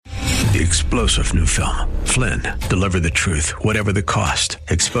The explosive new film, Flynn, deliver the truth, whatever the cost,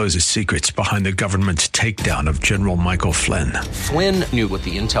 exposes secrets behind the government's takedown of General Michael Flynn. Flynn knew what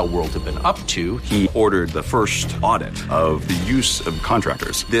the intel world had been up to. He ordered the first audit of the use of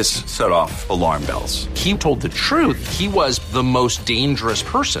contractors. This set off alarm bells. He told the truth. He was the most dangerous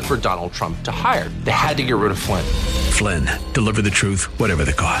person for Donald Trump to hire. They had to get rid of Flynn. Flynn, deliver the truth, whatever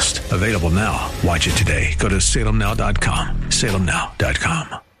the cost. Available now. Watch it today. Go to salemnow.com.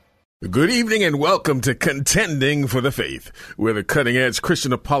 salemnow.com. Good evening and welcome to Contending for the Faith. We're the cutting-edge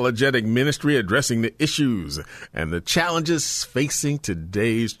Christian apologetic ministry addressing the issues and the challenges facing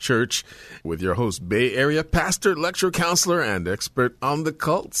today's church with your host, Bay Area pastor, lecturer, counselor, and expert on the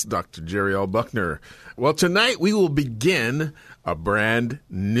cults, Dr. Jerry L. Buckner. Well, tonight we will begin a brand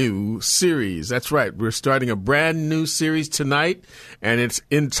new series. That's right. We're starting a brand new series tonight, and it's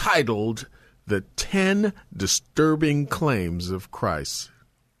entitled The 10 Disturbing Claims of Christ.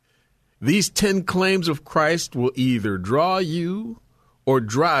 These 10 claims of Christ will either draw you or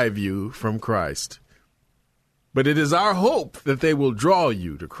drive you from Christ. But it is our hope that they will draw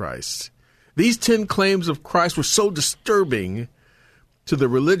you to Christ. These 10 claims of Christ were so disturbing to the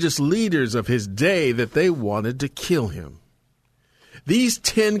religious leaders of his day that they wanted to kill him. These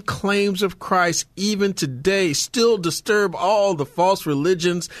 10 claims of Christ, even today, still disturb all the false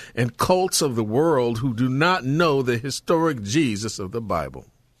religions and cults of the world who do not know the historic Jesus of the Bible.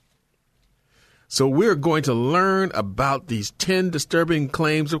 So we're going to learn about these 10 disturbing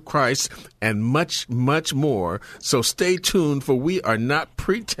claims of Christ and much, much more. So stay tuned, for we are not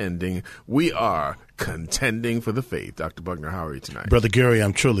pretending. We are contending for the faith. Dr. Buckner, how are you tonight? Brother Gary,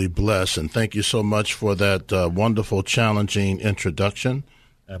 I'm truly blessed, and thank you so much for that wonderful, challenging introduction.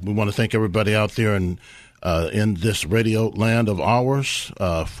 We want to thank everybody out there in this radio land of ours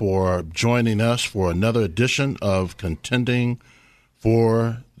for joining us for another edition of Contending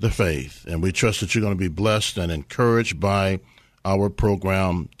for the Faith. And we trust that you're going to be blessed and encouraged by our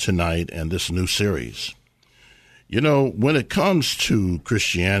program tonight and this new series. You know, when it comes to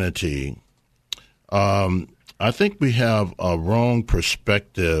Christianity, I think we have a wrong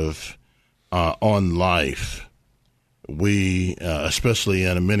perspective on life. We, especially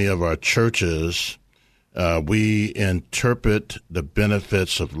in many of our churches, we interpret the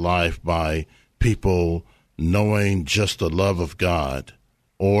benefits of life by people knowing just the love of God,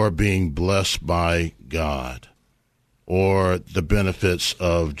 or being blessed by God, or the benefits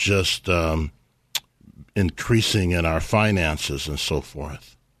of just increasing in our finances and so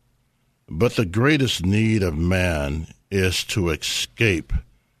forth. But the greatest need of man is to escape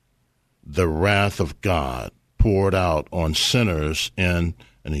the wrath of God poured out on sinners in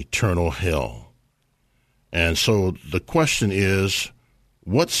an eternal hell. And so the question is,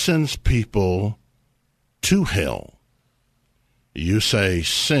 what sends people to hell? You say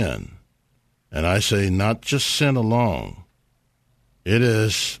sin, and I say not just sin alone. It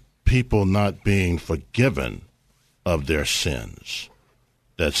is people not being forgiven of their sins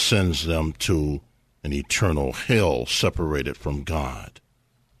that sends them to an eternal hell separated from God.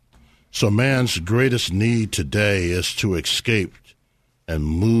 So man's greatest need today is to escape and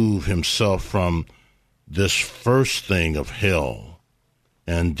move himself from this first thing of hell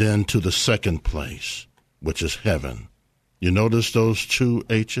and then to the second place, which is heaven. You notice those two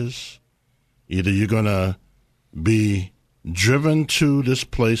H's? Either you're going to be driven to this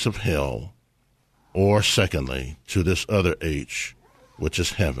place of hell, or secondly, to this other H, which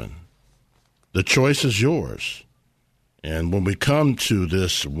is heaven. The choice is yours. And when we come to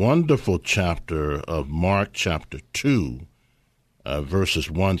this wonderful chapter of Mark chapter 2, verses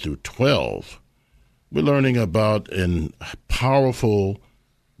 1 through 12, we're learning about a powerful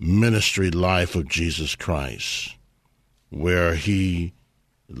ministry life of Jesus Christ, where he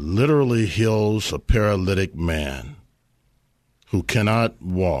literally heals a paralytic man who cannot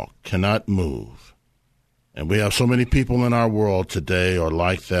walk, cannot move. And we have so many people in our world today are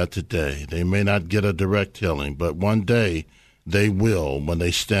like that today. They may not get a direct healing, but one day they will when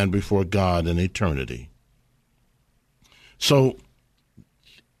they stand before God in eternity. So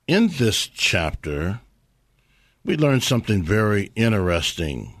in this chapter, we learn something very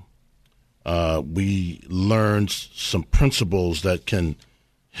interesting. We learn some principles that can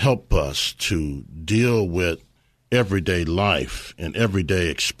help us to deal with everyday life and everyday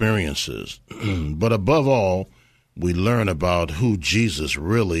experiences. But above all, we learn about who Jesus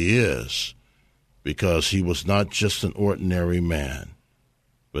really is, because he was not just an ordinary man,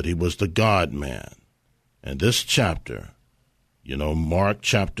 but he was the God-man. And this chapter, Mark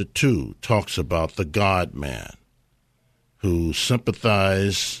chapter 2, talks about the God-man who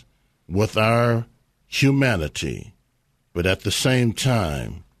sympathized with our humanity, but at the same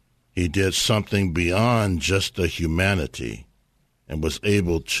time, he he did something beyond just the humanity and was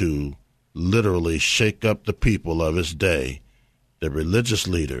able to literally shake up the people of his day, the religious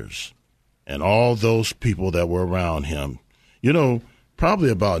leaders, and all those people that were around him. You know,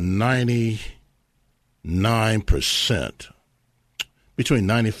 probably about 99%, between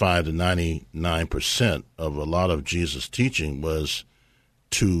 95 to 99% of a lot of Jesus' teaching was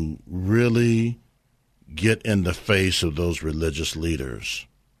to really get in the face of those religious leaders,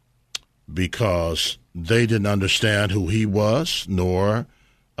 because they didn't understand who he was, nor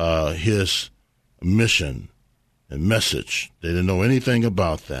his mission and message. They didn't know anything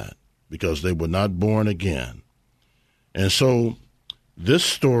about that because they were not born again. And so this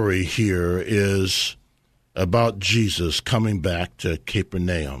story here is about Jesus coming back to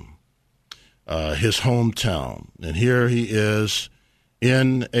Capernaum, his hometown. And here he is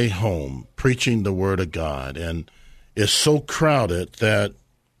in a home preaching the word of God. And it's so crowded that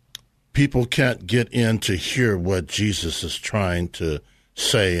people can't get in to hear what Jesus is trying to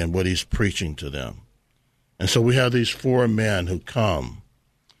say and what he's preaching to them. And so we have these four men who come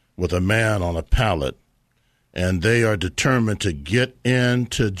with a man on a pallet, and they are determined to get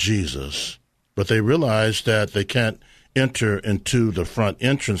into Jesus, but they realize that they can't enter into the front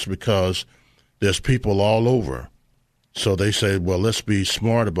entrance because there's people all over. So they say, well, let's be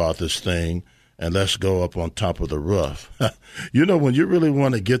smart about this thing and let's go up on top of the roof. You know, when you really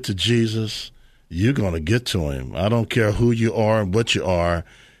want to get to Jesus, you're going to get to him. I don't care who you are and what you are.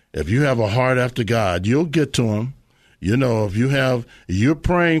 If you have a heart after God, you'll get to him. You know, if you're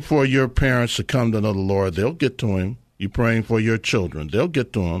praying for your parents to come to know the Lord, they'll get to him. You're praying for your children, they'll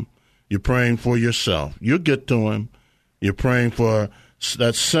get to him. You're praying for yourself, you'll get to him. You're praying for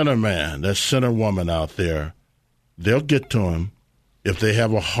that sinner man, that sinner woman out there, they'll get to him if they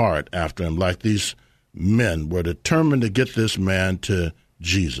have a heart after him, like these men were determined to get this man to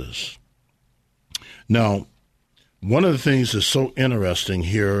Jesus. Now, one of the things that's so interesting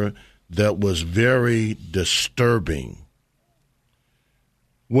here that was very disturbing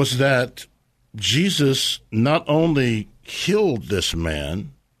was that Jesus not only healed this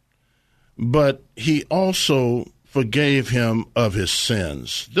man, but he also forgave him of his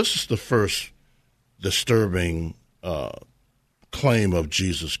sins. This is the first disturbing claim of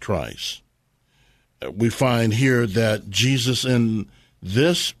Jesus Christ. We find here that Jesus in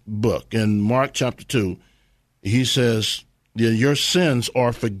this book, in Mark chapter 2, he says, your sins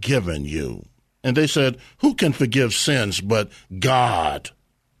are forgiven you. And they said, who can forgive sins but God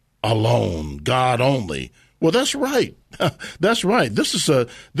alone, God only? Well, that's right. That's right. This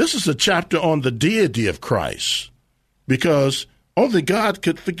is a chapter on the deity of Christ, because only God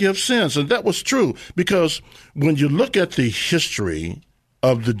could forgive sins. And that was true, because when you look at the history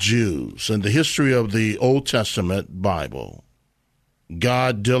of the Jews and the history of the Old Testament Bible,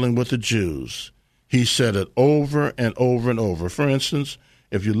 God dealing with the Jews, he said it over and over and over. For instance,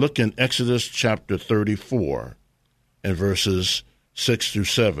 if you look in Exodus chapter 34 and verses 6 through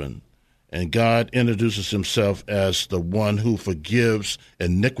 7, and God introduces himself as the one who forgives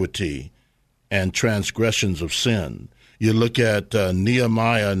iniquity and transgressions of sin. You look at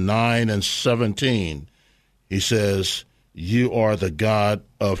Nehemiah 9 and 17. He says, you are the God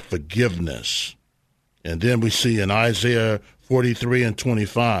of forgiveness. And then we see in Isaiah 43 and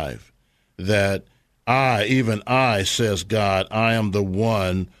 25 that I, even I, says God, I am the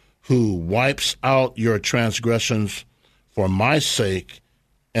one who wipes out your transgressions for my sake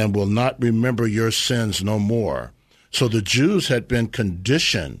and will not remember your sins no more. So the Jews had been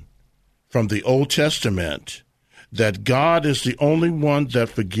conditioned from the Old Testament that God is the only one that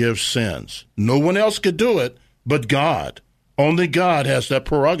forgives sins. No one else could do it but God. Only God has that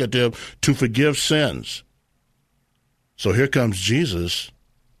prerogative to forgive sins. So here comes Jesus,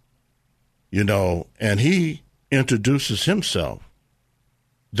 and he introduces himself.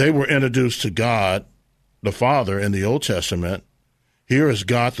 They were introduced to God, the Father, in the Old Testament. Here is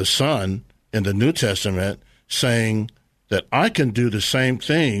God the Son in the New Testament saying that I can do the same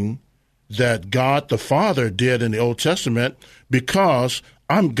thing that God the Father did in the Old Testament because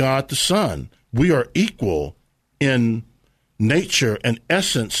I'm God the Son. We are equal in nature and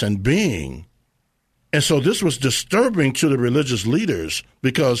essence and being. And so this was disturbing to the religious leaders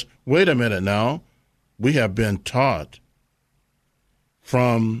because, wait a minute now, we have been taught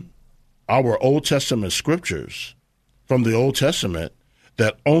from our Old Testament scriptures, from the Old Testament,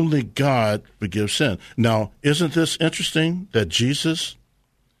 that only God forgives sin. Now, isn't this interesting that Jesus,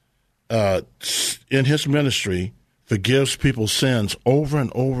 in his ministry, forgives people's sins over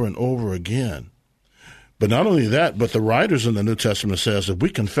and over and over again? But not only that, but the writers in the New Testament says if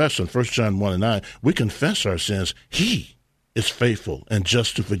we confess in 1 John 1 and 9, we confess our sins, he is faithful and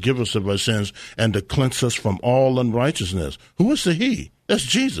just to forgive us of our sins and to cleanse us from all unrighteousness. Who is the he? That's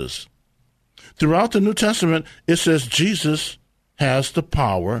Jesus. Throughout the New Testament, it says Jesus has the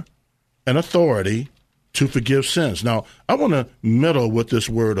power and authority to forgive sins. Now, I want to meddle with this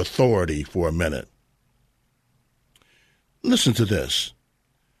word authority for a minute. Listen to this.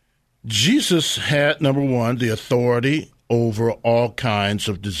 Jesus had, number one, the authority over all kinds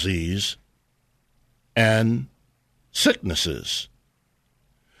of disease and sicknesses.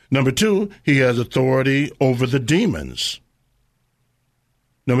 Number two, he has authority over the demons.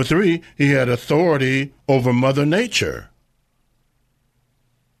 Number three, he had authority over Mother Nature.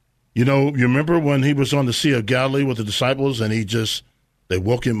 You remember when he was on the Sea of Galilee with the disciples and they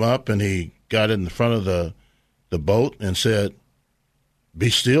woke him up and he got in front of the boat and said, "Be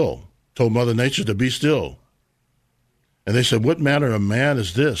still," told Mother Nature to be still. And they said, "What manner of man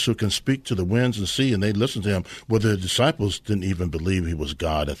is this who can speak to the winds and sea?" And they listened to him. Well, the disciples didn't even believe he was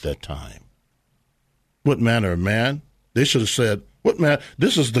God at that time. What manner of man? They should have said, "What man?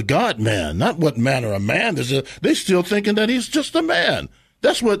 This is the God-man," not what manner of man. They're still thinking that he's just a man.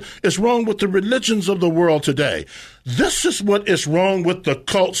 That's what is wrong with the religions of the world today. This is what is wrong with the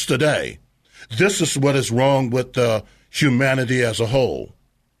cults today. This is what is wrong with humanity as a whole.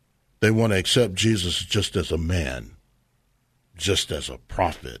 They want to accept Jesus just as a man, just as a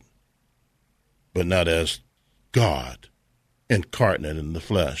prophet, but not as God incarnate in the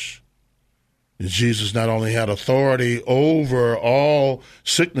flesh. Jesus not only had authority over all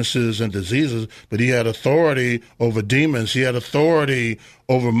sicknesses and diseases, but he had authority over demons. He had authority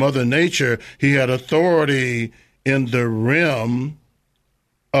over Mother Nature. He had authority in the realm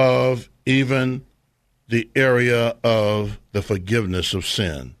of even the area of the forgiveness of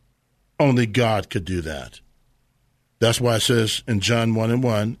sin. Only God could do that. That's why it says in John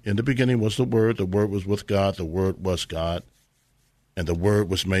 1:1, in the beginning was the Word was with God, the Word was God, and the Word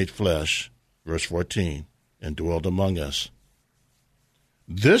was made flesh. Verse 14, and dwelled among us.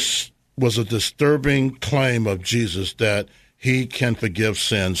 This was a disturbing claim of Jesus that he can forgive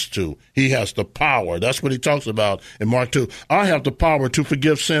sins too. He has the power. That's what he talks about in Mark 2. I have the power to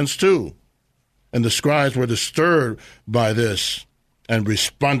forgive sins too. And the scribes were disturbed by this and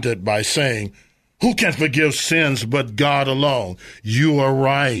responded by saying, "Who can forgive sins but God alone?" You are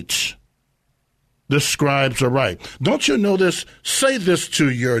right. The scribes are right. Don't you know this? Say this to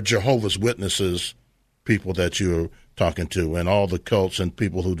your Jehovah's Witnesses, people that you're talking to, and all the cults and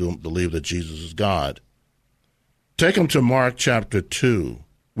people who don't believe that Jesus is God. Take them to Mark chapter 2.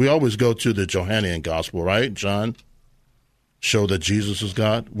 We always go to the Johannine gospel, right? John, show that Jesus is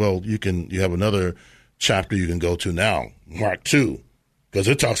God. Well, you have another chapter you can go to now, Mark 2, because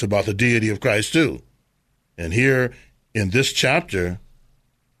it talks about the deity of Christ too. And here in this chapter,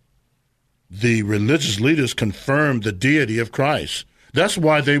 the religious leaders confirmed the deity of Christ. That's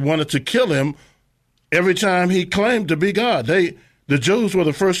why they wanted to kill him every time he claimed to be God. The Jews were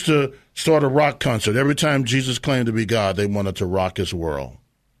the first to start a rock concert. Every time Jesus claimed to be God, they wanted to rock his world.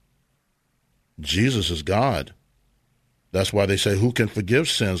 Jesus is God. That's why they say, "Who can forgive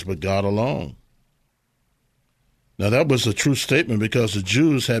sins but God alone?" Now, that was a true statement because the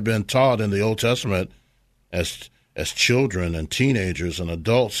Jews had been taught in the Old Testament as children and teenagers and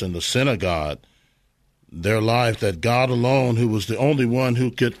adults in the synagogue, their life, that God alone, who was the only one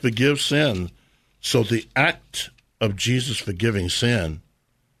who could forgive sin. So the act of Jesus forgiving sin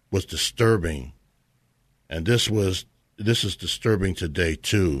was disturbing. And this is disturbing today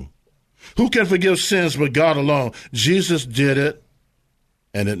too. Who can forgive sins but God alone? Jesus did it,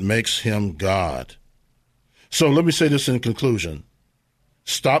 and it makes him God. So let me say this in conclusion.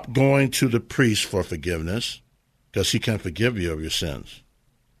 Stop going to the priest for forgiveness, because he can forgive you of your sins.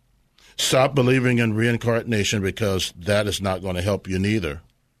 Stop believing in reincarnation, because that is not going to help you neither.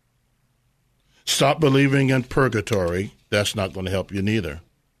 Stop believing in purgatory. That's not going to help you neither.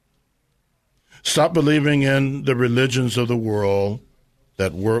 Stop believing in the religions of the world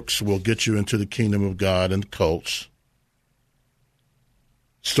that works will get you into the kingdom of God and cults.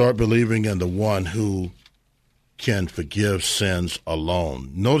 Start believing in the one who can forgive sins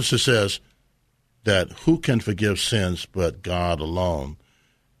alone. Notice it says that who can forgive sins but God alone.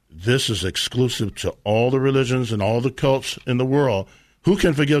 This is exclusive to all the religions and all the cults in the world. Who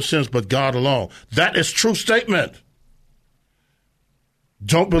can forgive sins but God alone? That is true statement.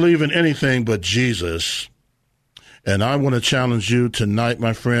 Don't believe in anything but Jesus. And I want to challenge you tonight,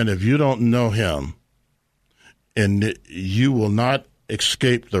 my friend, if you don't know him, and you will not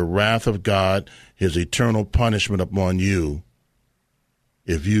escape the wrath of God, his eternal punishment upon you,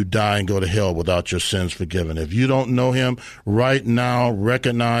 if you die and go to hell without your sins forgiven. If you don't know him right now,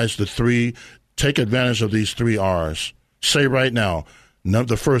 recognize take advantage of these 3 R's. Say right now,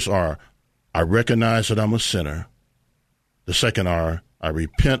 the first R, I recognize that I'm a sinner. The second R, I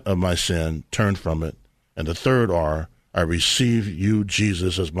repent of my sin, turn from it. And the third R, I receive you,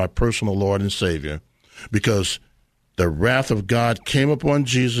 Jesus, as my personal Lord and Savior, because the wrath of God came upon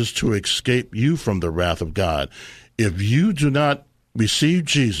Jesus to escape you from the wrath of God. If you do not receive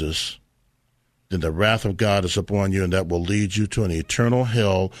Jesus, then the wrath of God is upon you, and that will lead you to an eternal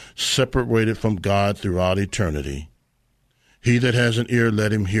hell, separated from God throughout eternity. He that has an ear,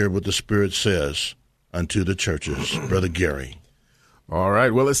 let him hear what the Spirit says unto the churches. Brother Gary. All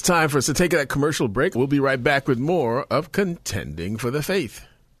right, well, it's time for us to take that commercial break. We'll be right back with more of Contending for the Faith.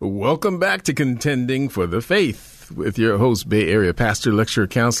 Welcome back to Contending for the Faith with your host, Bay Area pastor, lecturer,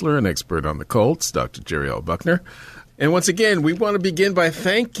 counselor, and expert on the cults, Dr. Jerry L. Buckner. And once again, we want to begin by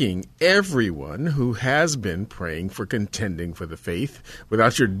thanking everyone who has been praying for Contending for the Faith.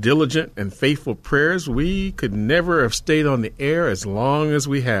 Without your diligent and faithful prayers, we could never have stayed on the air as long as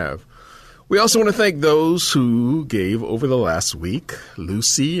we have. We also want to thank those who gave over the last week: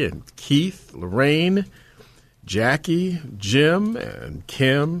 Lucy and Keith, Lorraine, Jackie, Jim, and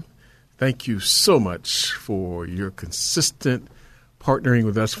Kim. Thank you so much for your consistent partnering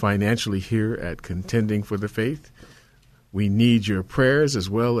with us financially here at Contending for the Faith. We need your prayers as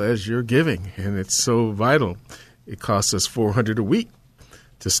well as your giving, and it's so vital. It costs us $400 a week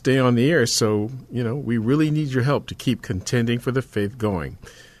to stay on the air, so, we really need your help to keep Contending for the Faith going.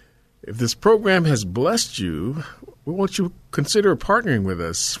 If this program has blessed you, we want you to consider partnering with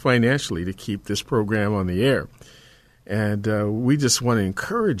us financially to keep this program on the air. And we just want to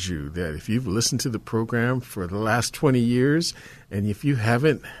encourage you that if you've listened to the program for the last 20 years, and if you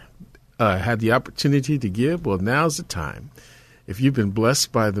haven't had the opportunity to give, well, now's the time. If you've been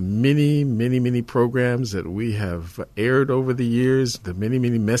blessed by the many, many, many programs that we have aired over the years, the many,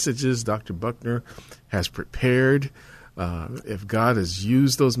 many messages Dr. Buckner has prepared, if God has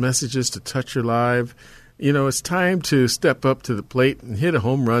used those messages to touch your life, it's time to step up to the plate and hit a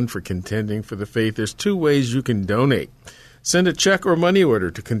home run for Contending for the Faith. There's two ways you can donate. Send a check or money order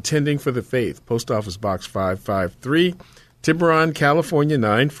to Contending for the Faith, Post Office Box 553, Tiburon, California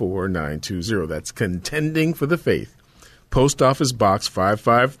 94920. That's Contending for the Faith, Post Office Box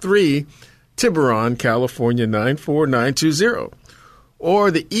 553, Tiburon, California 94920. Or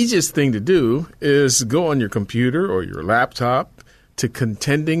the easiest thing to do is go on your computer or your laptop to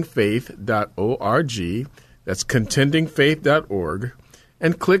contendingfaith.org. That's contendingfaith.org.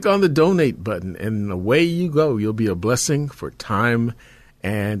 And click on the donate button, and away you go. You'll be a blessing for time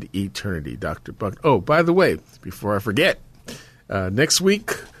and eternity, Dr. Buck. Oh, by the way, before I forget, next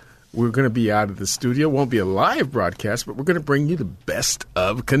week we're going to be out of the studio. It won't be a live broadcast, but we're going to bring you the best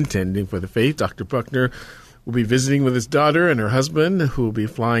of Contending for the Faith. Dr. Buckner will be visiting with his daughter and her husband, who will be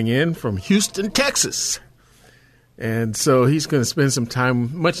flying in from Houston, Texas. And so he's going to spend some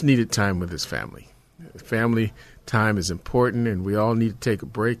time, much-needed time with his family. Family time is important, and we all need to take a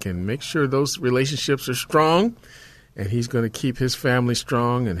break and make sure those relationships are strong. And he's going to keep his family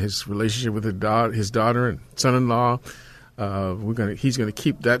strong and his relationship with his daughter and son-in-law. He's going to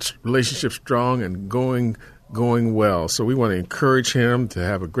keep that relationship strong and going well. So we want to encourage him to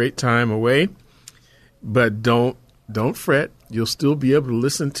have a great time away. But don't fret. You'll still be able to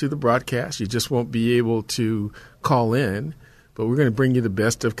listen to the broadcast. You just won't be able to call in. But we're going to bring you the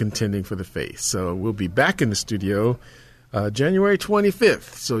best of Contending for the Faith. So we'll be back in the studio January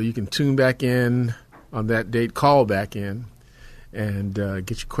 25th. So you can tune back in on that date, call back in, and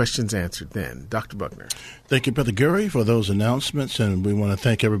get your questions answered then. Dr. Buckner. Thank you, Brother Gary, for those announcements. And we want to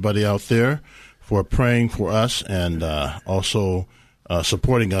thank everybody out there for praying for us and also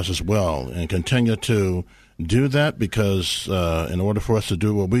supporting us as well. And continue to do that, because in order for us to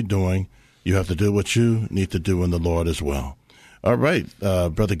do what we're doing, you have to do what you need to do in the Lord as well. All right,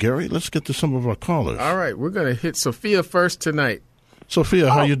 Brother Gary, let's get to some of our callers. All right, we're going to hit Sophia first tonight.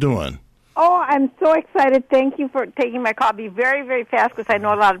 Sophia, how you doing? Oh, I'm so excited. Thank you for taking my call. I'll be very, very fast because I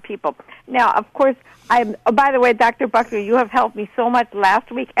know a lot of people. Now, of course, by the way, Dr. Buckner, you have helped me so much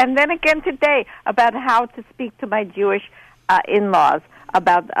last week and then again today about how to speak to my Jewish in-laws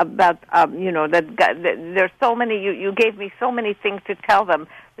about there's so many, you gave me so many things to tell them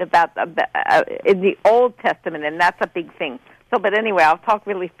about in the Old Testament, and that's a big thing. So, but anyway, I'll talk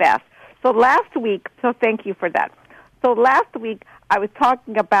really fast. So last week, so thank you for that. So last week, I was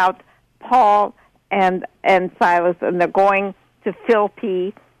talking about Paul and Silas, and they're going to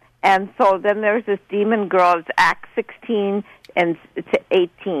Philippi, and so then there's this demon girl. It's Acts 16 and to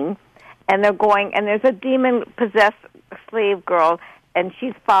 18, and they're going, and there's a demon-possessed slave girl, and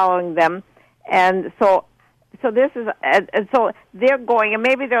she's following them, and so this is, and so they're going, and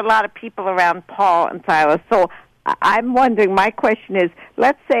maybe there are a lot of people around Paul and Silas. So I'm wondering, my question is,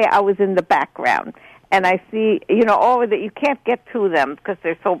 let's say I was in the background and I see, all of that, you can't get to them because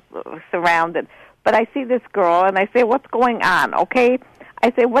they're so surrounded. But I see this girl and I say, what's going on, okay?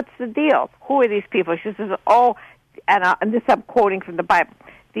 I say, what's the deal? Who are these people? She says, and this I'm quoting from the Bible.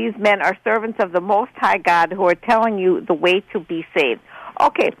 These men are servants of the Most High God who are telling you the way to be saved.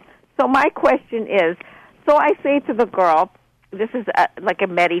 Okay, so my question is, so I say to the girl, this is like a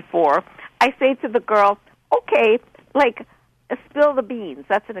metaphor, I say to the girl, okay, spill the beans.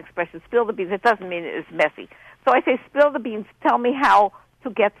 That's an expression, spill the beans. It doesn't mean it's messy. So I say, spill the beans, tell me how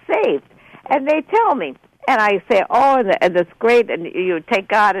to get saved. And they tell me. And I say, and that's great, and you take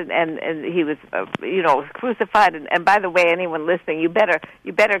God, and he was, crucified. And by the way, anyone listening, you better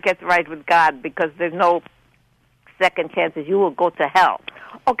get right with God, because there's no second chances. You will go to hell.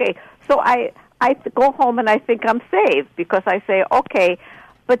 Okay, so I go home and I think I'm saved, because I say, okay,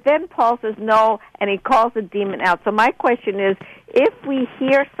 but then Paul says no, and he calls the demon out. So my question is, if we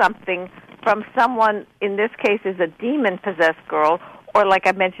hear something from someone, in this case is a demon-possessed girl, or like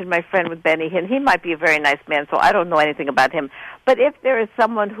I mentioned, my friend with Benny Hinn, he might be a very nice man, so I don't know anything about him. But if there is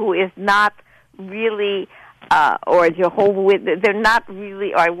someone who is not really, or a Jehovah's Witness, they're not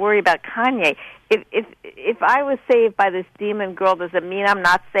really, or I worry about Kanye, if I was saved by this demon girl, does it mean I'm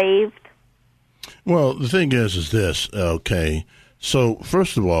not saved? Well, the thing is this, okay? So,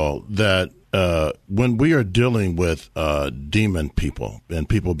 first of all, that when we are dealing with demon people and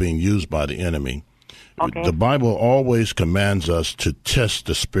people being used by the enemy, okay, the Bible always commands us to test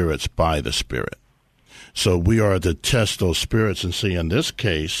the spirits by the Spirit. So we are to test those spirits and see, in this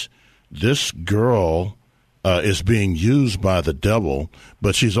case, this girl is being used by the devil,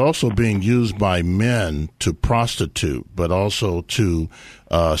 but she's also being used by men to prostitute, but also to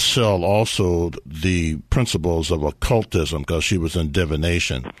sell also the principles of occultism, because she was in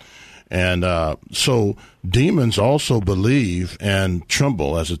divination. And so demons also believe and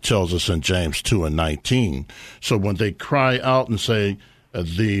tremble, as it tells us in James 2:19. So when they cry out and say,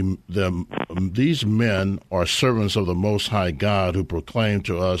 these men are servants of the Most High God who proclaim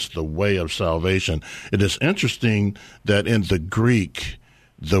to us the way of salvation. It is interesting that in the Greek,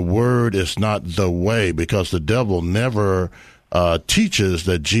 the word is not the way, because the devil never teaches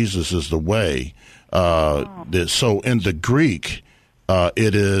that Jesus is the way. So in the Greek,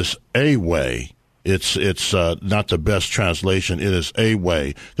 it is a way. It's not the best translation. It is a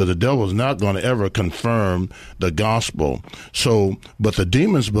way. So the devil is not going to ever confirm the gospel. So, but the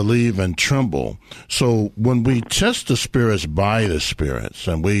demons believe and tremble. So when we test the spirits by the spirits,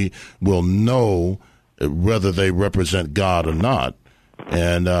 and we will know whether they represent God or not,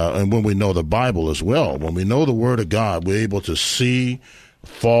 and when we know the Bible as well, when we know the Word of God, we're able to see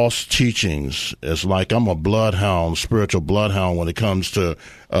false teachings. It's like I'm a bloodhound, spiritual bloodhound, when it comes to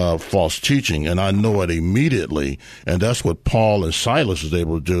false teaching, and I know it immediately. And that's what Paul and Silas was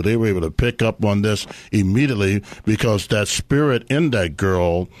able to do. They were able to pick up on this immediately, because that spirit in that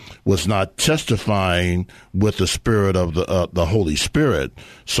girl was not testifying with the spirit of the Holy Spirit.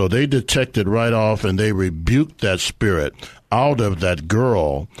 So they detected right off, and they rebuked that spirit out of that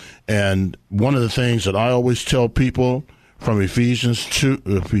girl. And one of the things that I always tell people, from Ephesians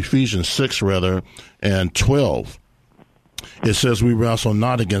 6 and 12. It says, we wrestle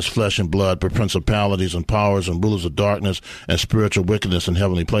not against flesh and blood, but principalities and powers and rulers of darkness and spiritual wickedness in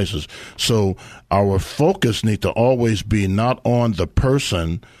heavenly places. So our focus needs to always be not on the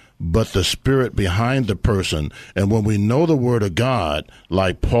person, but the spirit behind the person. And when we know the Word of God,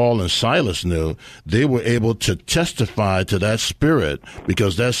 like Paul and Silas knew, they were able to testify to that spirit,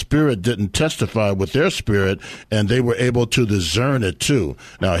 because that spirit didn't testify with their spirit, and they were able to discern it too.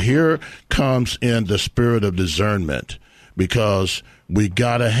 Now here comes in the spirit of discernment, because we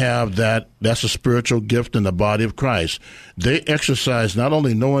got to have that. That's a spiritual gift in the body of Christ. They exercise not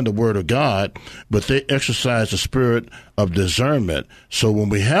only knowing the Word of God, but they exercise the spirit of discernment. So when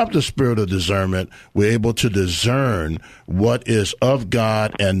we have the spirit of discernment, we're able to discern what is of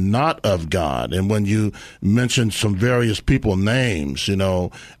God and not of God. And when you mention some various people names,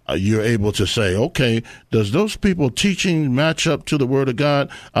 you're able to say, okay, does those people teaching match up to the Word of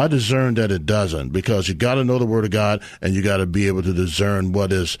God? I discern that it doesn't, because you got to know the Word of God, and you got to be able to discern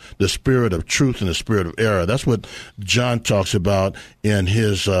what is the spirit of truth and the spirit of error. That's what John talks about in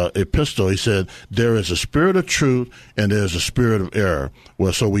his epistle. He said, there is a spirit of truth and there is a spirit of error.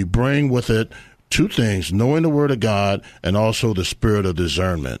 Well, so we bring with it two things, knowing the Word of God and also the spirit of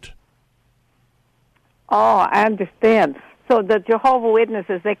discernment. Oh, I understand. So the Jehovah's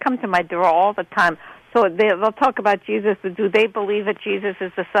Witnesses, they come to my door all the time. So they'll talk about Jesus. Do they believe that Jesus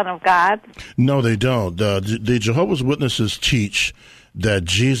is the Son of God? No, they don't. The Jehovah's Witnesses teach that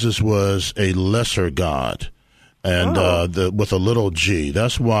Jesus was a lesser God, and with a little g.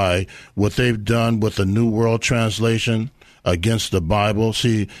 That's why what they've done with the New World Translation against the Bible.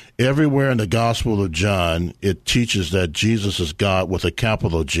 See, everywhere in the Gospel of John, it teaches that Jesus is God with a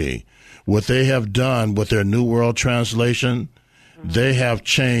capital G. What they have done with their New World Translation, they have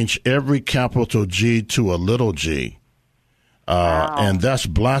changed every capital G to a little g. And that's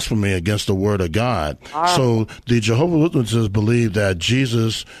blasphemy against the word of God. So the Jehovah's Witnesses believe that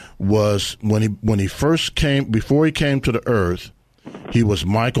Jesus was, when he first came, before he came to the earth, he was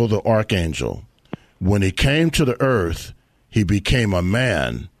Michael the archangel. When he came to the earth, he became a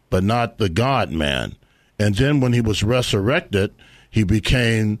man, but not the God man. And then when he was resurrected, he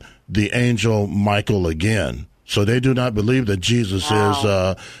became the angel Michael again. So they do not believe that Jesus is,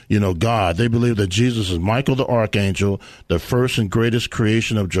 God. They believe that Jesus is Michael the Archangel, the first and greatest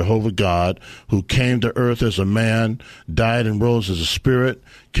creation of Jehovah God, who came to earth as a man, died and rose as a spirit,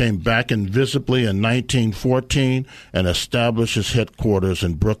 came back invisibly in 1914, and established his headquarters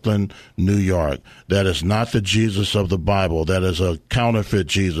in Brooklyn, New York. That is not the Jesus of the Bible. That is a counterfeit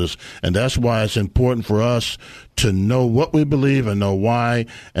Jesus. And that's why it's important for us to know what we believe and know why,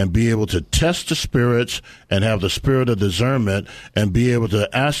 and be able to test the spirits and have the spirit of discernment and be able to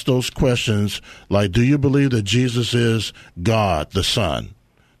ask those questions like, do you believe that Jesus is God, the Son,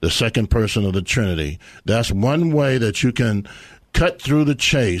 the second person of the Trinity? That's one way that you can cut through the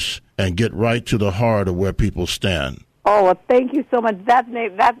chase and get right to the heart of where people stand. Oh, well, thank you so much. That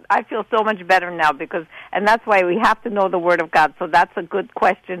I feel so much better now and that's why we have to know the Word of God. So that's a good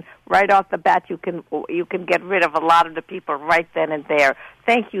question right off the bat. You can get rid of a lot of the people right then and there.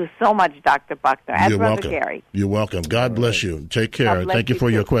 Thank you so much, Dr. Buckner. And You're Brother welcome. Gary. You're welcome. God bless you. Take care. Thank you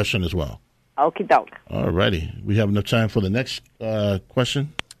for your question as well. Okie doke. All righty. We have enough time for the next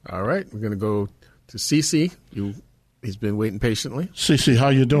question. All right. We're going to go to CC. He's been waiting patiently. CC, how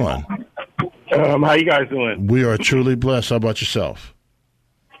you doing? How you guys doing? We are truly blessed. How about yourself?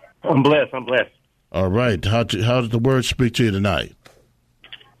 I'm blessed. All right. How did the word speak to you tonight?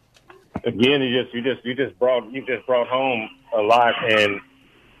 Again, you just brought home a lot,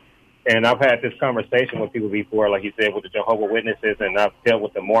 and I've had this conversation with people before, like you said, with the Jehovah's Witnesses, and I've dealt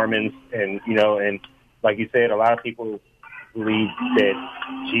with the Mormons, and like you said, a lot of people believe that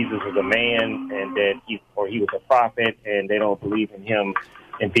Jesus is a man and that he was a prophet, and they don't believe in him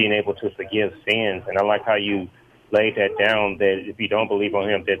and being able to forgive sins. And I like how you laid that down, that if you don't believe on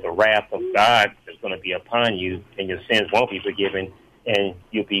him, that the wrath of God is going to be upon you and your sins won't be forgiven and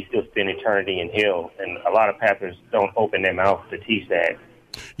you'll be still spend eternity in hell. And a lot of pastors don't open their mouth to teach that.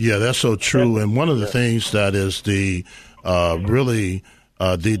 Yeah, that's so true. And one of the things that is the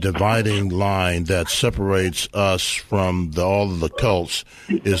dividing line that separates us from all of the cults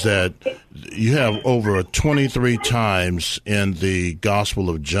is that you have over 23 times in the Gospel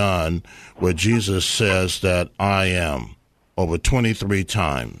of John where Jesus says that I am. Over 23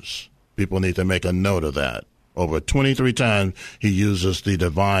 times. People need to make a note of that. Over 23 times he uses the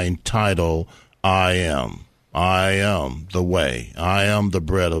divine title I am. I am the way. I am the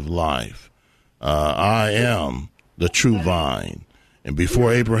bread of life. I am the true vine. And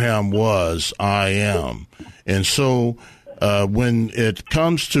before Abraham was, I am. And so when it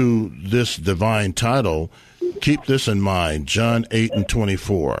comes to this divine title, keep this in mind, John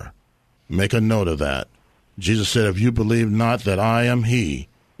 8:24. Make a note of that. Jesus said, if you believe not that I am he,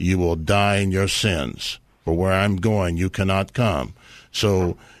 you will die in your sins. For where I'm going, you cannot come.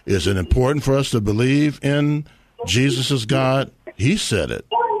 So is it important for us to believe in Jesus as God? He said it.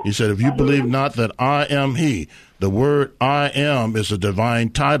 He said, if you believe not that I am he, the word I am is a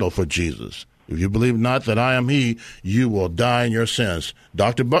divine title for Jesus. If you believe not that I am he, you will die in your sins.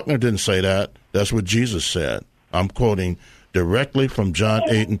 Dr. Buckner didn't say that. That's what Jesus said. I'm quoting directly from John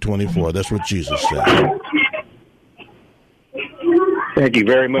 8:24. That's what Jesus said. Thank you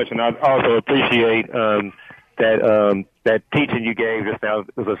very much. And I also appreciate that teaching you gave just now.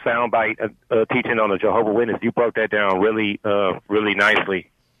 It was a soundbite teaching on the Jehovah's Witness. You broke that down really nicely.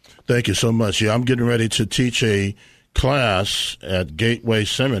 Thank you so much. Yeah, I'm getting ready to teach a class at Gateway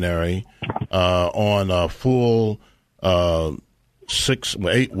Seminary on a full 8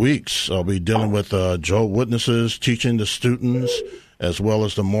 weeks. I'll be dealing with Jehovah's Witnesses, teaching the students, as well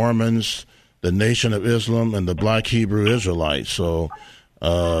as the Mormons, the Nation of Islam, and the Black Hebrew Israelites. So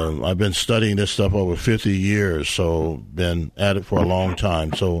I've been studying this stuff over 50 years, so been at it for a long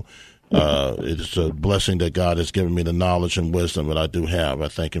time. So it's a blessing that God has given me the knowledge and wisdom that I do have. I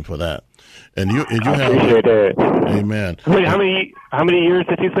thank him for that. And you have appreciate that. Amen. How many years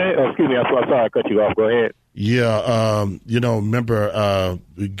did you say? Oh, excuse me, I'm sorry I cut you off. Go ahead. Yeah, remember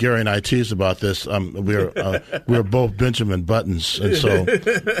Gary and I teased about this. We're both Benjamin Buttons, and so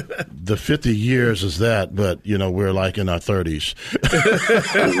the 50 years is that, but we're like in our 30s.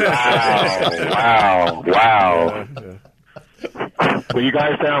 Wow. Well, you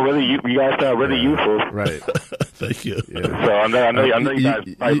guys sound really youthful. Right. Thank you. Yeah. So I know you guys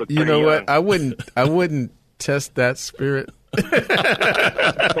probably look pretty young. What? I wouldn't test that spirit.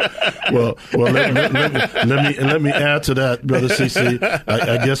 Well, let me add to that, Brother CC.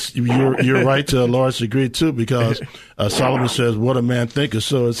 I guess you're right to a large degree too, because Solomon says, "What a man thinketh,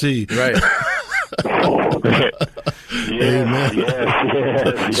 so is he." Right. Amen.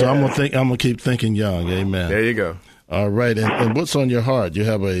 Yes. So I'm gonna keep thinking young. Amen. There you go. All right, and what's on your heart? You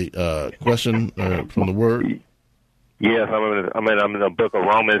have a question from the Word? Yes, I'm in the book of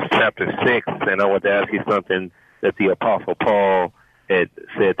Romans, chapter 6, and I want to ask you something that the Apostle Paul had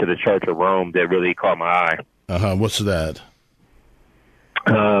said to the Church of Rome that really caught my eye. What's that?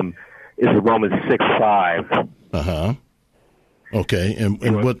 It's Romans 6:5. Okay,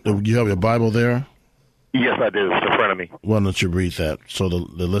 and what? You have your Bible there? Yes, I do. It's in front of me. Why don't you read that so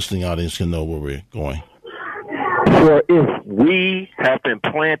the listening audience can know where we're going? For if we have been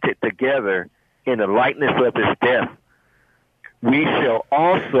planted together in the likeness of his death, we shall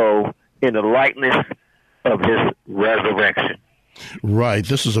also in the likeness of his resurrection. Right.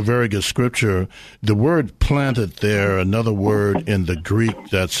 This is a very good scripture. The word planted there, another word in the Greek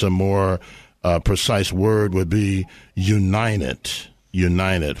that's a more precise word would be united.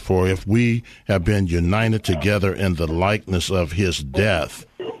 United. For if we have been united together in the likeness of his death,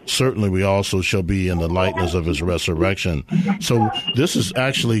 certainly we also shall be in the likeness of his resurrection. So this is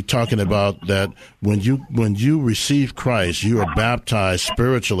actually talking about that when you receive Christ, you are baptized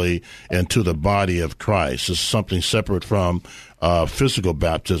spiritually into the body of Christ. It's something separate from physical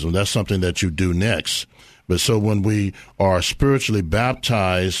baptism. That's something that you do next. But so when we are spiritually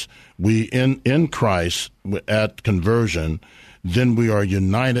baptized, we in Christ at conversion, then we are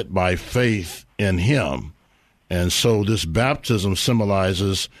united by faith in him. And so this baptism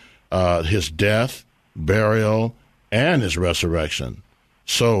symbolizes his death, burial, and his resurrection.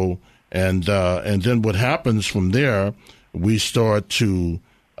 So, and then what happens from there, we start to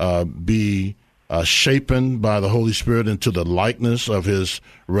be shapen by the Holy Spirit into the likeness of his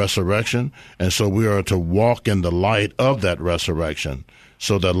resurrection. And so we are to walk in the light of that resurrection.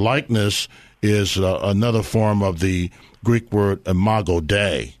 So the likeness is another form of the Greek word imago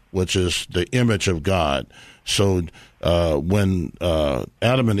Dei, which is the image of God. So when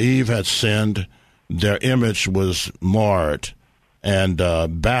Adam and Eve had sinned, their image was marred and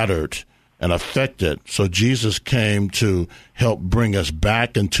battered and affected. So Jesus came to help bring us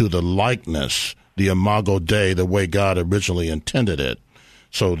back into the likeness, the imago Dei, the way God originally intended it.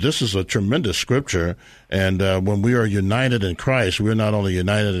 So this is a tremendous scripture. And when we are united in Christ, we're not only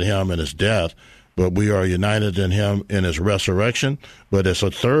united in him in his death, but we are united in him in his resurrection. But it's a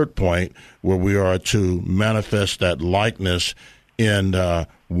third point where we are to manifest that likeness in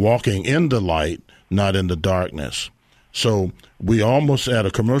walking in the light, not in the darkness. So we almost at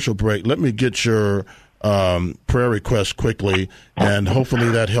a commercial break. Let me get your prayer request quickly, and hopefully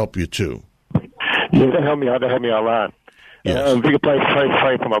that helped you too. Yeah, that helped me out. That helped me a lot. Yes. If you could pray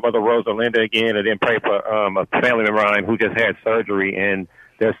for my mother Rosalinda again, and then pray for a family member of mine who just had surgery and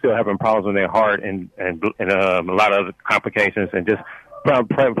they're still having problems in their heart and a lot of other complications. And just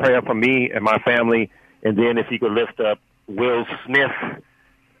pray for me and my family. And then if you could lift up Will Smith,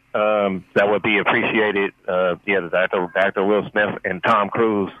 that would be appreciated. The actor Will Smith and Tom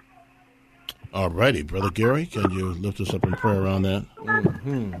Cruise. All righty, Brother Gary, can you lift us up in prayer around that?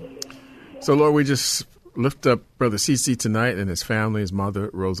 Mm-hmm. So, Lord, we just lift up Brother CC tonight and his family, his mother,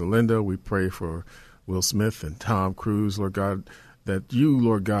 Rosalinda. We pray for Will Smith and Tom Cruise, Lord God, that you,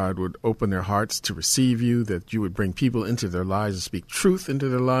 Lord God, would open their hearts to receive you, that you would bring people into their lives and speak truth into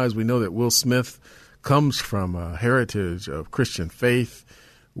their lives. We know that Will Smith comes from a heritage of Christian faith.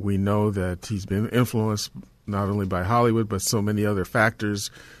 We know that he's been influenced not only by Hollywood, but so many other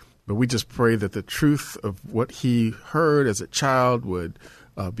factors. But we just pray that the truth of what he heard as a child would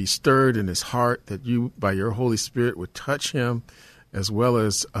be stirred in his heart, that you, by your Holy Spirit, would touch him, as well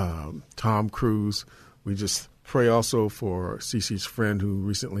as Tom Cruise. We just pray also for Cece's friend who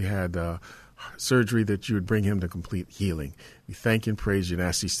recently had surgery, that you would bring him to complete healing. We thank and praise you and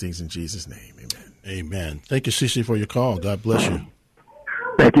ask these things in Jesus' name. Amen. Amen. Thank you, Cece, for your call. God bless you.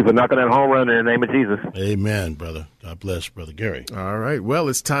 Thank you for knocking that home run in the name of Jesus. Amen, brother. God bless, Brother Gary. All right. Well,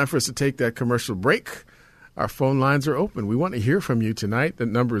 it's time for us to take that commercial break. Our phone lines are open. We want to hear from you tonight. The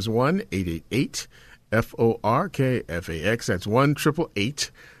number is 1-888-FORKFAX. That's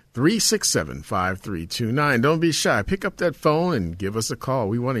 1-888-FORKFAX. 367-5329. Don't be shy. Pick up that phone and give us a call.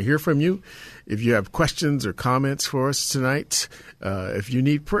 We want to hear from you. If you have questions or comments for us tonight, if you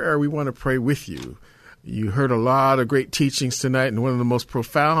need prayer, we want to pray with you. You heard a lot of great teachings tonight, and one of the most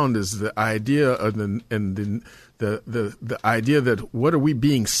profound is the idea of the idea that what are we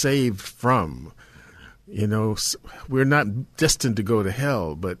being saved from? You know, we're not destined to go to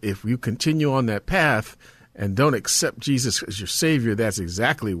hell, but if you continue on that path and don't accept Jesus as your Savior, that's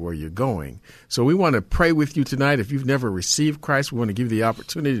exactly where you're going. So we want to pray with you tonight. If you've never received Christ, we want to give you the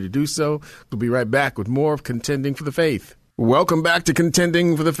opportunity to do so. We'll be right back with more of Contending for the Faith. Welcome back to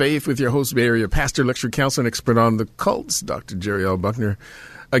Contending for the Faith with your host, Bay Area pastor, lecturer, counselor, and expert on the cults, Dr. Jerry L. Buckner.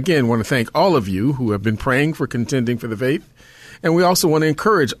 Again, want to thank all of you who have been praying for Contending for the Faith. And we also want to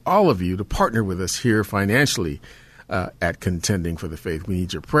encourage all of you to partner with us here financially at Contending for the Faith. We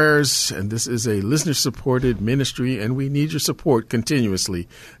need your prayers, and this is a listener-supported ministry, and we need your support continuously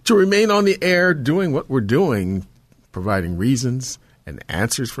to remain on the air doing what we're doing, providing reasons and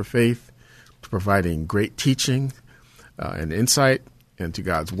answers for faith, providing great teaching and insight into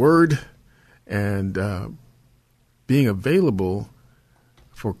God's Word, and being available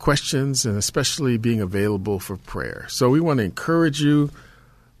for questions, and especially being available for prayer. So we want to encourage you,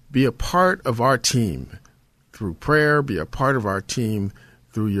 be a part of our team through prayer, be a part of our team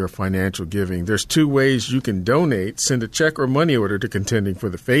through your financial giving. There's two ways you can donate. Send a check or money order to Contending for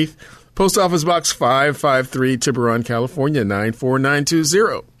the Faith. Post Office Box 553, Tiburon, California,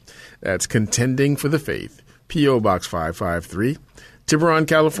 94920. That's Contending for the Faith. P.O. Box 553, Tiburon,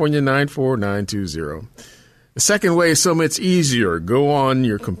 California, 94920. The second way is so much easier. Go on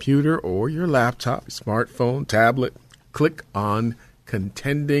your computer or your laptop, smartphone, tablet. Click on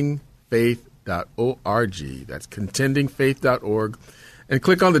contendingfaith.org. That's contendingfaith.org. And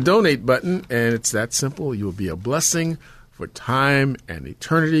click on the donate button, and it's that simple. You will be a blessing for time and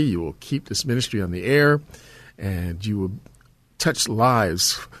eternity. You will keep this ministry on the air, and you will touch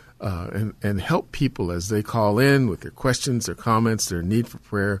lives and help people as they call in with their questions, their comments, their need for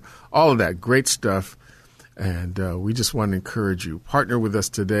prayer, all of that great stuff. And we just want to encourage you, partner with us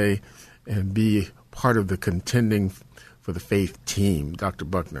today and be part of the Contending for the Faith team. Dr.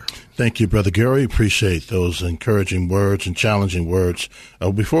 Buckner. Thank you, Brother Gary. Appreciate those encouraging words and challenging words.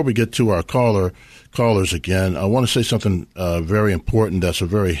 Before we get to our callers again, I want to say something very important. That's a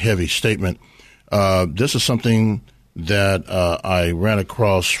very heavy statement. This is something that I ran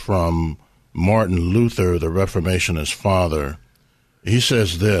across from Martin Luther, the Reformationist father. He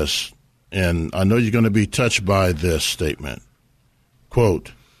says this, and I know you're going to be touched by this statement.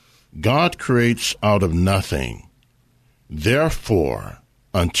 Quote, God creates out of nothing. Therefore,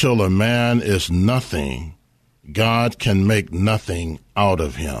 until a man is nothing, God can make nothing out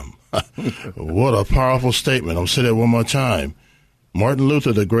of him. What a powerful statement. I'll say that one more time. Martin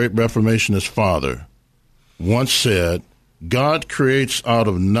Luther, the great Reformationist father, once said, God creates out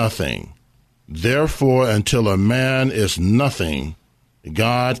of nothing. Therefore, until a man is nothing,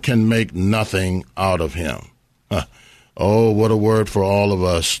 God can make nothing out of him. Oh, what a word for all of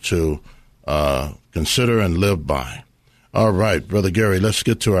us to consider and live by. All right, Brother Gary, let's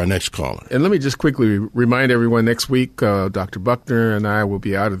get to our next caller. And let me just quickly remind everyone, next week, Dr. Buckner and I will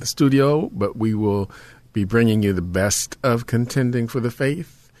be out of the studio, but we will be bringing you the best of Contending for the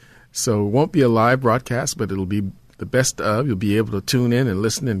Faith. So it won't be a live broadcast, but it'll be the best of. You'll be able to tune in and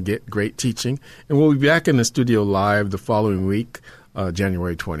listen and get great teaching. And we'll be back in the studio live the following week,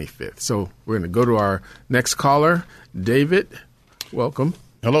 January 25th. So we're going to go to our next caller, David. Welcome.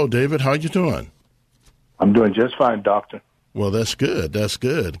 Hello, David. How you doing? I'm doing just fine, Doctor. Well, that's good. That's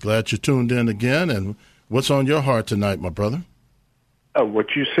good. Glad you tuned in again. And what's on your heart tonight, my brother? What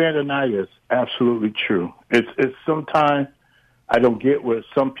you're saying tonight is absolutely true. It's sometimes I don't get what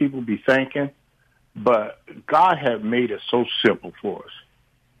some people be thinking, but God has made it so simple for us.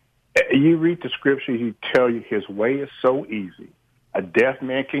 You read the scripture, he tell you his way is so easy. A deaf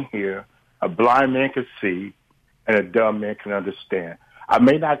man can hear, a blind man can see, and a dumb man can understand. I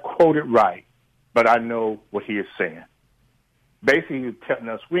may not quote it right, but I know what he is saying. Basically, he's telling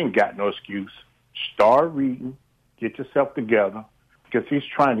us we ain't got no excuse. Start reading, get yourself together, because he's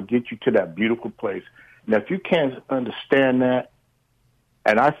trying to get you to that beautiful place. Now, if you can't understand that,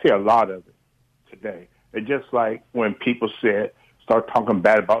 and I see a lot of it today, it's just like when people start talking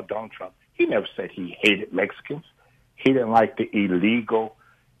bad about Donald Trump. He never said he hated Mexicans. He didn't like the illegal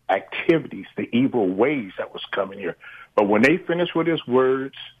activities, the evil ways that was coming here. But when they finished with his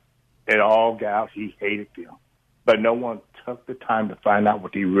words, it all got out. He hated them. But no one took the time to find out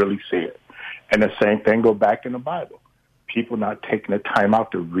what he really said. And the same thing go back in the Bible. People not taking the time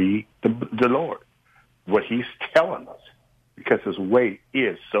out to read the Lord, what he's telling us. because his way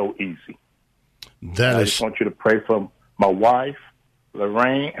is so easy. I just want you to pray for my wife,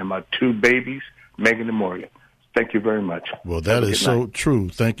 Lorraine, and my 2 babies, Megan and Morgan. Thank you very much. Well, that is so true.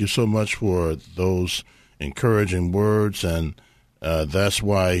 Thank you so much for those encouraging words, and that's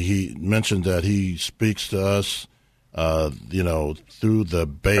why he mentioned that he speaks to us, through the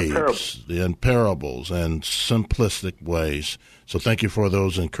babes, in parables and simplistic ways. So thank you for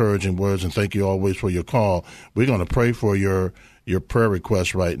those encouraging words, and thank you always for your call. We're going to pray for your prayer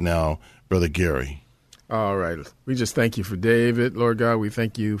request right now, Brother Gary. All right. We just thank you for David, Lord God. We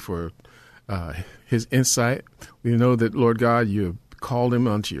thank you for his insight. We know that, Lord God, you have called him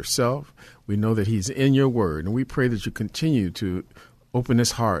unto yourself. We know that he's in your word, and we pray that you continue to open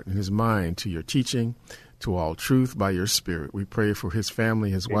his heart and his mind to your teaching, to all truth by your Spirit. We pray for his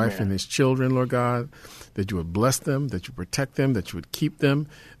family, his wife, and his children, Lord God, that you would bless them, that you protect them, that you would keep them,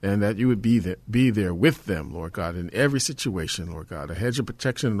 and that you would be there with them, Lord God, in every situation, Lord God. A hedge of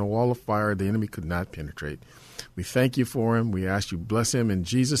protection and a wall of fire the enemy could not penetrate. We thank you for him. We ask you bless him in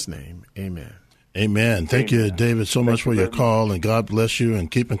Jesus' name. Amen. Amen. Thank you, David, so much for your call, and God bless you,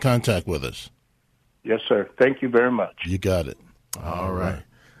 and keep in contact with us. Yes, sir. Thank you very much. You got it. All right.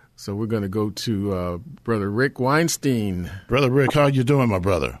 So we're going to go to Brother Rick Weinstein. Brother Rick, how are you doing, my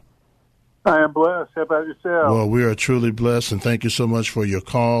brother? I am blessed. How about yourself? Well, we are truly blessed, and thank you so much for your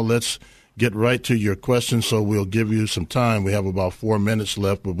call. Let's get right to your question, so we'll give you some time. We have about 4 minutes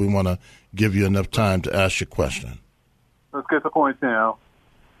left, but we want to give you enough time to ask your question. Let's get the point now.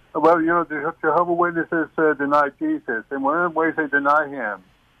 Well, the Jehovah's Witnesses deny Jesus, and one of the ways they deny him,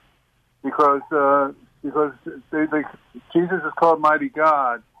 because Jesus is called Mighty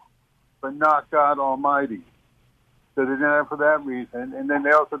God, but not God Almighty. So they deny him for that reason, and then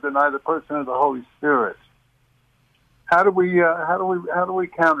they also deny the person of the Holy Spirit. How do we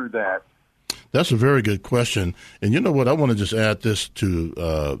counter that? That's a very good question. And you know what? I want to just add this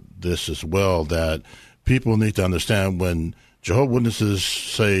to this as well, that people need to understand when Jehovah's Witnesses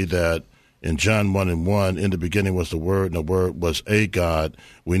say that in John 1:1, in the beginning was the Word, and the Word was a God,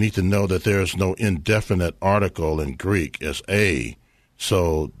 we need to know that there is no indefinite article in Greek. It's a.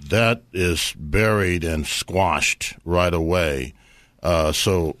 So that is buried and squashed right away.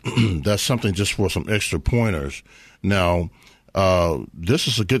 So that's something just for some extra pointers. Now, this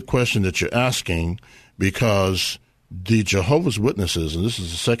is a good question that you're asking, because the Jehovah's Witnesses, and this is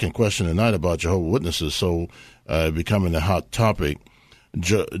the second question tonight about Jehovah's Witnesses, so becoming a hot topic.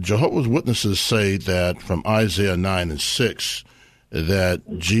 Jehovah's Witnesses say that from Isaiah 9:6, that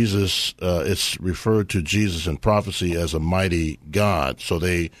Jesus, it's referred to Jesus in prophecy as a mighty God. So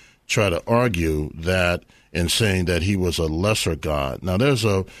they try to argue that in saying that he was a lesser God. Now, there's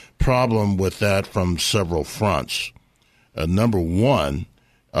a problem with that from several fronts. Number one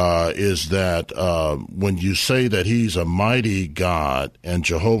is that when you say that he's a mighty God and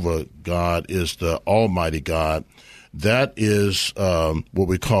Jehovah God is the Almighty God, that is what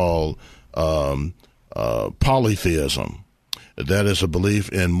we call polytheism. That is a belief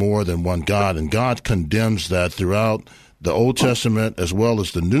in more than one God, and God condemns that throughout the Old Testament as well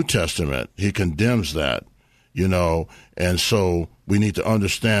as the New Testament. He condemns that, and so we need to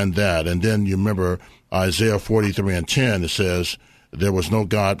understand that. And then you remember Isaiah 43:10, it says, there was no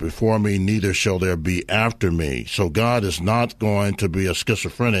God before me, neither shall there be after me. So God is not going to be a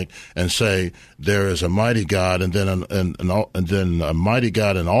schizophrenic and say there is a mighty God and then a mighty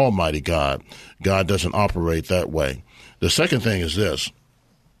God and Almighty God. God doesn't operate that way. The second thing is this,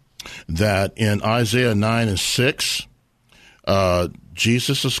 that in Isaiah 9:6,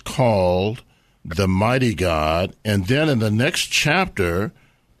 Jesus is called the mighty God. And then in the next chapter,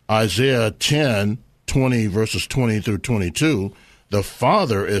 Isaiah 10:20, verses 20 through 22, the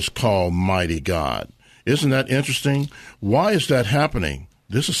Father is called mighty God. Isn't that interesting? Why is that happening?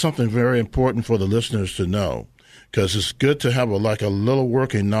 This is something very important for the listeners to know, because it's good to have a little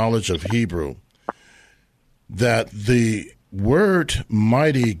working knowledge of Hebrew. That the word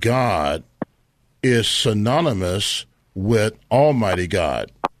mighty God is synonymous with Almighty God.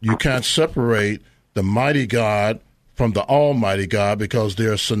 You can't separate the mighty God from the Almighty God because they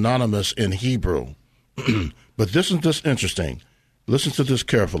are synonymous in Hebrew. But this is just interesting. Listen to this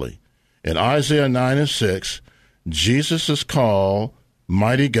carefully. In Isaiah 9:6, Jesus is called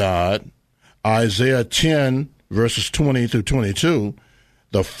mighty God. Isaiah 10, verses 20 through 22,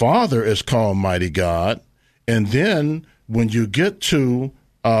 the Father is called mighty God. And then when you get to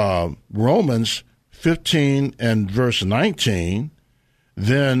Romans 15 and verse 19,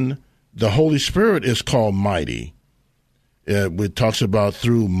 then the Holy Spirit is called mighty. It talks about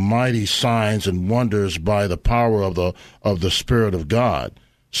through mighty signs and wonders by the power of the Spirit of God.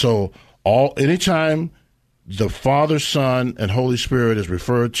 So anytime the Father, Son, and Holy Spirit is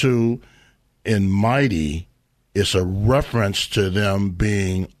referred to in mighty, it's a reference to them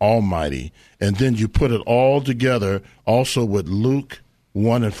being almighty. And then you put it all together also with Luke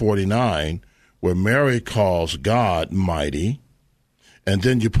 1:49, where Mary calls God mighty. And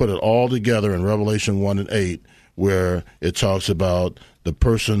then you put it all together in Revelation 1:8, where it talks about the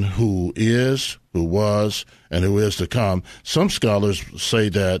person who is, who was, and who is to come. Some scholars say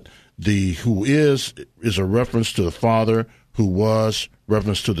that the who is a reference to the Father, who was,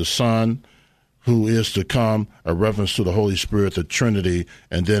 reference to the Son, who is to come, a reference to the Holy Spirit, the Trinity,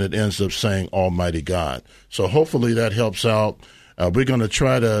 and then it ends up saying Almighty God. So hopefully that helps out. We're going to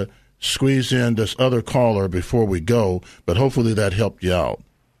try to squeeze in this other caller before we go, but hopefully that helped you out.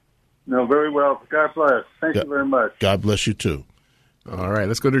 No, very well. God bless. Thank you very much. God bless you, too. All right,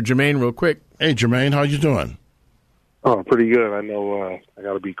 let's go to Jermaine real quick. Hey, Jermaine, how you doing? Oh, pretty good. I know I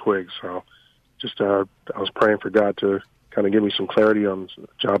got to be quick, so just I was praying for God to kind of give me some clarity on the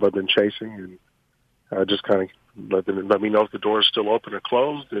job I've been chasing, and just kind of let me know if the door is still open or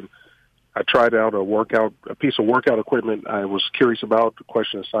closed. And I tried out a piece of workout equipment I was curious about. The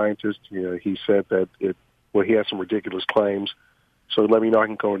question of scientist, he said that he had some ridiculous claims, so let me know I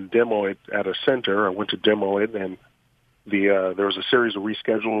can go and demo it at a center. I went to demo it, and there was a series of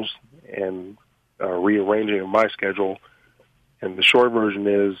reschedules and rearranging of my schedule. And the short version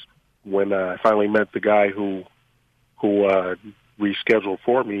is, when I finally met the guy who rescheduled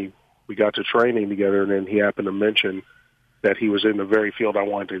for me, we got to training together, and then he happened to mention that he was in the very field I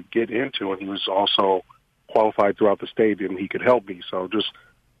wanted to get into, and he was also qualified throughout the state, and he could help me. So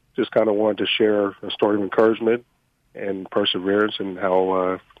just kind of wanted to share a story of encouragement and perseverance, and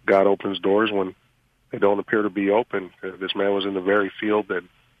how God opens doors when they don't appear to be open. This man was in the very field that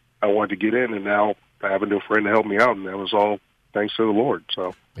I wanted to get in, and now I have a new friend to help me out, and that was all thanks to the Lord.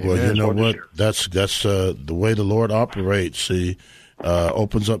 So, well, you know what? That's the way the Lord operates. He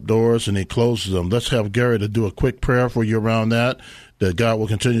opens up doors and he closes them. Let's have Gary to do a quick prayer for you around that God will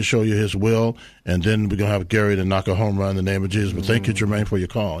continue to show you his will, and then we're going to have Gary to knock a home run in the name of Jesus. But thank you, Jermaine, for your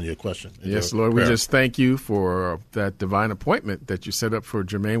call and your question. Yes, Lord, we just thank you for that divine appointment that you set up for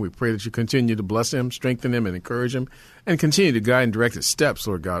Jermaine. We pray that you continue to bless him, strengthen him, and encourage him, and continue to guide and direct his steps,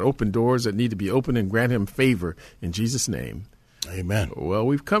 Lord God. Open doors that need to be opened and grant him favor in Jesus' name. Amen. Well,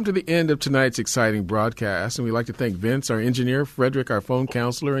 we've come to the end of tonight's exciting broadcast, and we'd like to thank Vince, our engineer, Frederick, our phone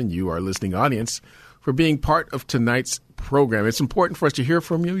counselor, and you, our listening audience, for being part of tonight's program. It's important for us to hear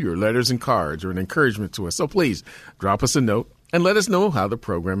from you. Your letters and cards are an encouragement to us. So please drop us a note and let us know how the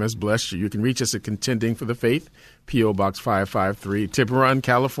program has blessed you. You can reach us at Contending for the Faith, P.O. Box 553, Tiburon,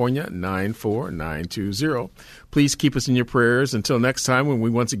 California, 94920. Please keep us in your prayers until next time, when we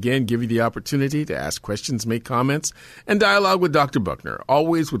once again give you the opportunity to ask questions, make comments, and dialogue with Dr. Buckner,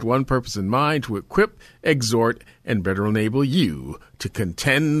 always with one purpose in mind: to equip, exhort, and better enable you to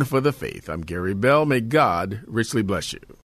contend for the faith. I'm Gary Bell. May God richly bless you.